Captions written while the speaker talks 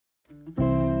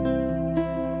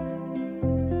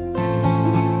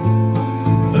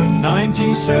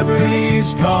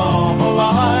1970s come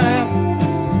alive.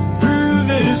 Through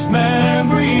this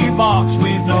memory box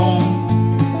we've known,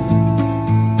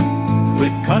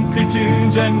 with country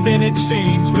tunes and vintage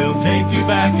scenes, we'll take you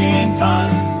back in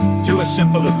time to a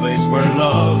simpler place where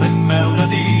love and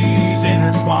melodies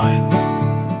intertwine.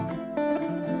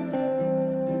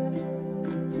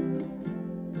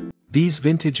 These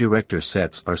vintage Erector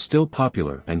sets are still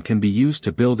popular and can be used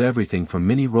to build everything from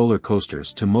mini roller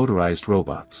coasters to motorized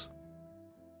robots.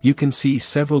 You can see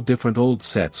several different old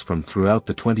sets from throughout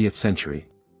the 20th century.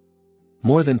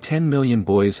 More than 10 million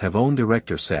boys have owned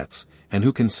Erector sets, and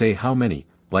who can say how many,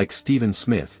 like Stephen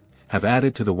Smith, have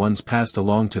added to the ones passed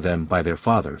along to them by their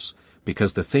fathers,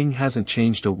 because the thing hasn't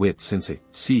changed a whit since it.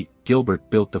 C. Gilbert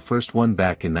built the first one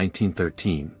back in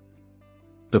 1913.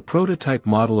 The prototype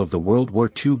model of the World War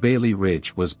II Bailey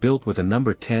Ridge was built with a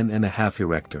number 10.5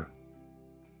 Erector.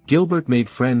 Gilbert made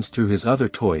friends through his other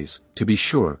toys, to be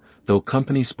sure, though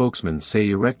company spokesmen say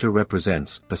Erector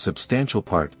represents a substantial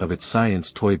part of its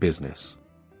science toy business.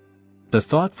 The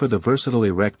thought for the versatile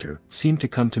Erector seemed to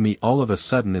come to me all of a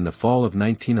sudden in the fall of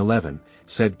 1911,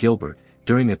 said Gilbert,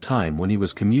 during a time when he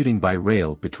was commuting by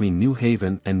rail between New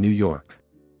Haven and New York.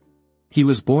 He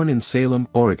was born in Salem,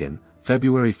 Oregon,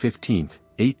 February 15,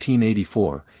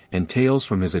 1884, and tales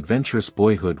from his adventurous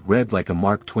boyhood read like a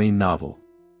Mark Twain novel.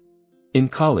 In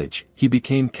college, he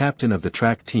became captain of the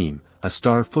track team, a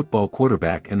star football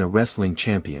quarterback and a wrestling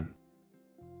champion.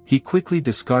 He quickly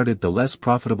discarded the less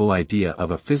profitable idea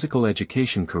of a physical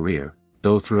education career,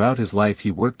 though throughout his life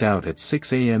he worked out at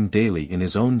 6 a.m. daily in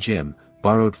his own gym,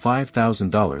 borrowed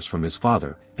 $5,000 from his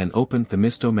father, and opened the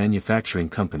Misto Manufacturing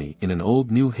Company in an old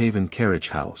New Haven carriage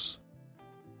house.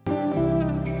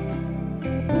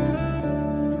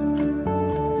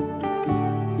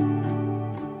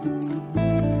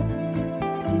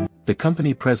 The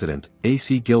company president,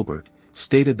 A.C. Gilbert,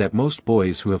 stated that most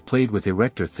boys who have played with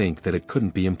Erector think that it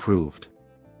couldn't be improved.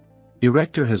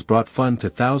 Erector has brought fun to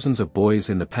thousands of boys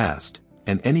in the past,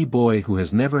 and any boy who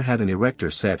has never had an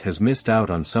Erector set has missed out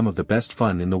on some of the best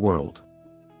fun in the world.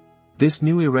 This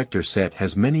new Erector set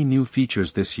has many new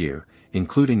features this year,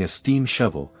 including a steam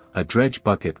shovel, a dredge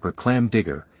bucket or clam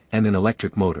digger, and an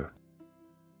electric motor.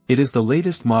 It is the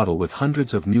latest model with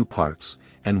hundreds of new parts,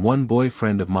 and one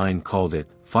boyfriend of mine called it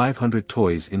 500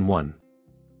 toys in one.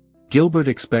 Gilbert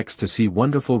expects to see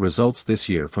wonderful results this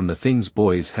year from the things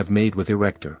boys have made with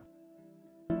Erector.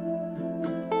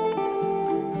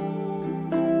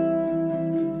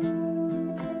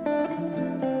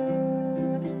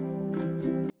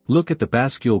 Look at the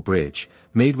Bascule Bridge,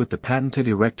 made with the patented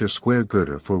Erector square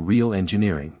girder for real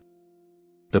engineering.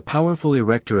 The powerful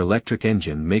Erector electric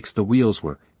engine makes the wheels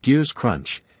whir, gears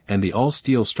crunch, and the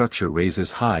all-steel structure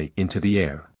raises high into the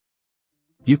air.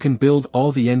 You can build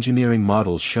all the engineering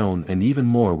models shown and even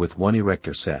more with one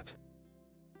Erector set.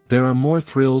 There are more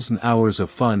thrills and hours of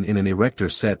fun in an Erector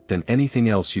set than anything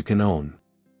else you can own.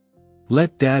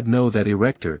 Let Dad know that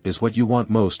Erector is what you want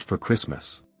most for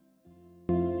Christmas.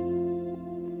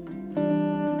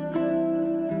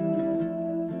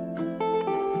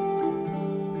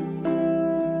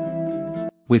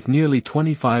 With nearly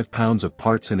 25 pounds of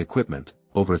parts and equipment,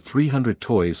 over 300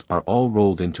 toys are all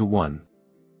rolled into one.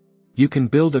 You can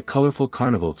build a colorful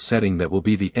carnival setting that will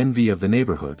be the envy of the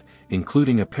neighborhood,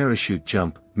 including a parachute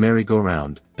jump,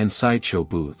 merry-go-round, and sideshow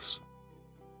booths.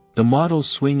 The models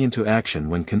swing into action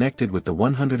when connected with the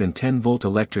 110-volt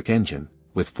electric engine,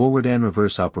 with forward and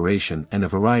reverse operation and a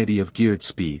variety of geared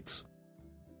speeds.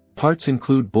 Parts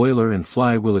include boiler and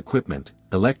flywheel equipment,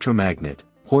 electromagnet,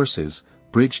 horses,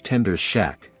 bridge tender's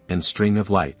shack, and string of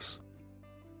lights.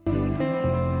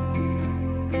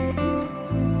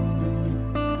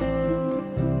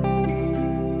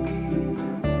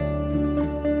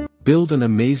 Build an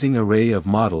amazing array of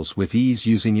models with ease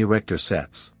using Erector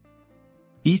sets.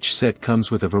 Each set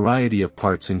comes with a variety of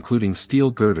parts including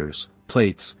steel girders,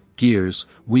 plates, gears,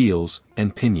 wheels,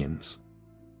 and pinions.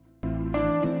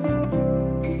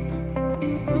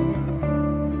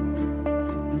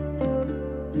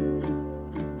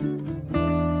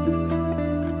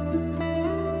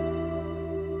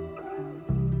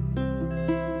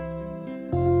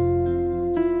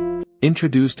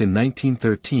 Introduced in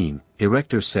 1913,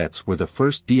 Erector sets were the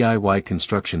first DIY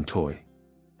construction toy.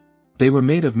 They were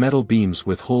made of metal beams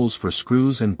with holes for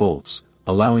screws and bolts,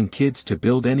 allowing kids to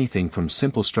build anything from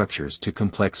simple structures to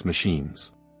complex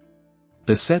machines.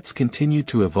 The sets continued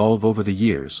to evolve over the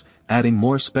years, adding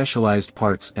more specialized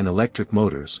parts and electric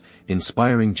motors,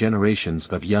 inspiring generations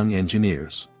of young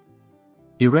engineers.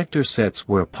 Erector sets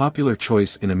were a popular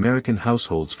choice in American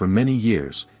households for many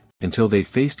years, until they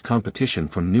faced competition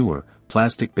from newer,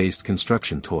 plastic-based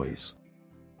construction toys.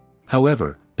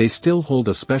 However, they still hold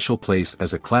a special place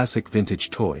as a classic vintage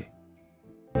toy.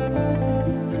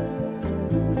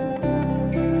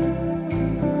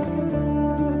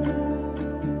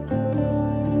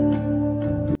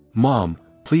 Mom,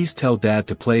 please tell Dad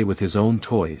to play with his own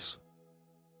toys.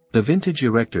 The vintage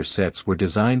Erector sets were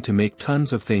designed to make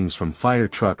tons of things from fire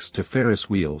trucks to Ferris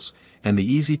wheels, and the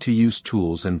easy-to-use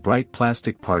tools and bright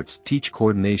plastic parts teach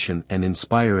coordination and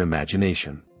inspire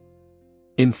imagination.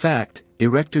 In fact,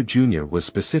 Erector Jr. was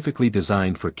specifically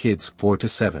designed for kids 4 to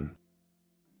 7.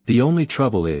 The only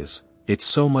trouble is, it's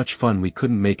so much fun we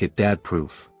couldn't make it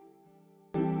dad-proof.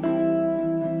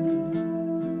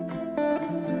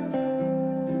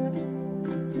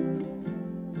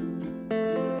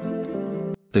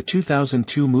 The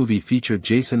 2002 movie featured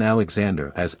Jason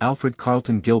Alexander as Alfred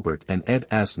Carlton Gilbert and Ed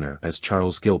Asner as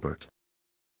Charles Gilbert.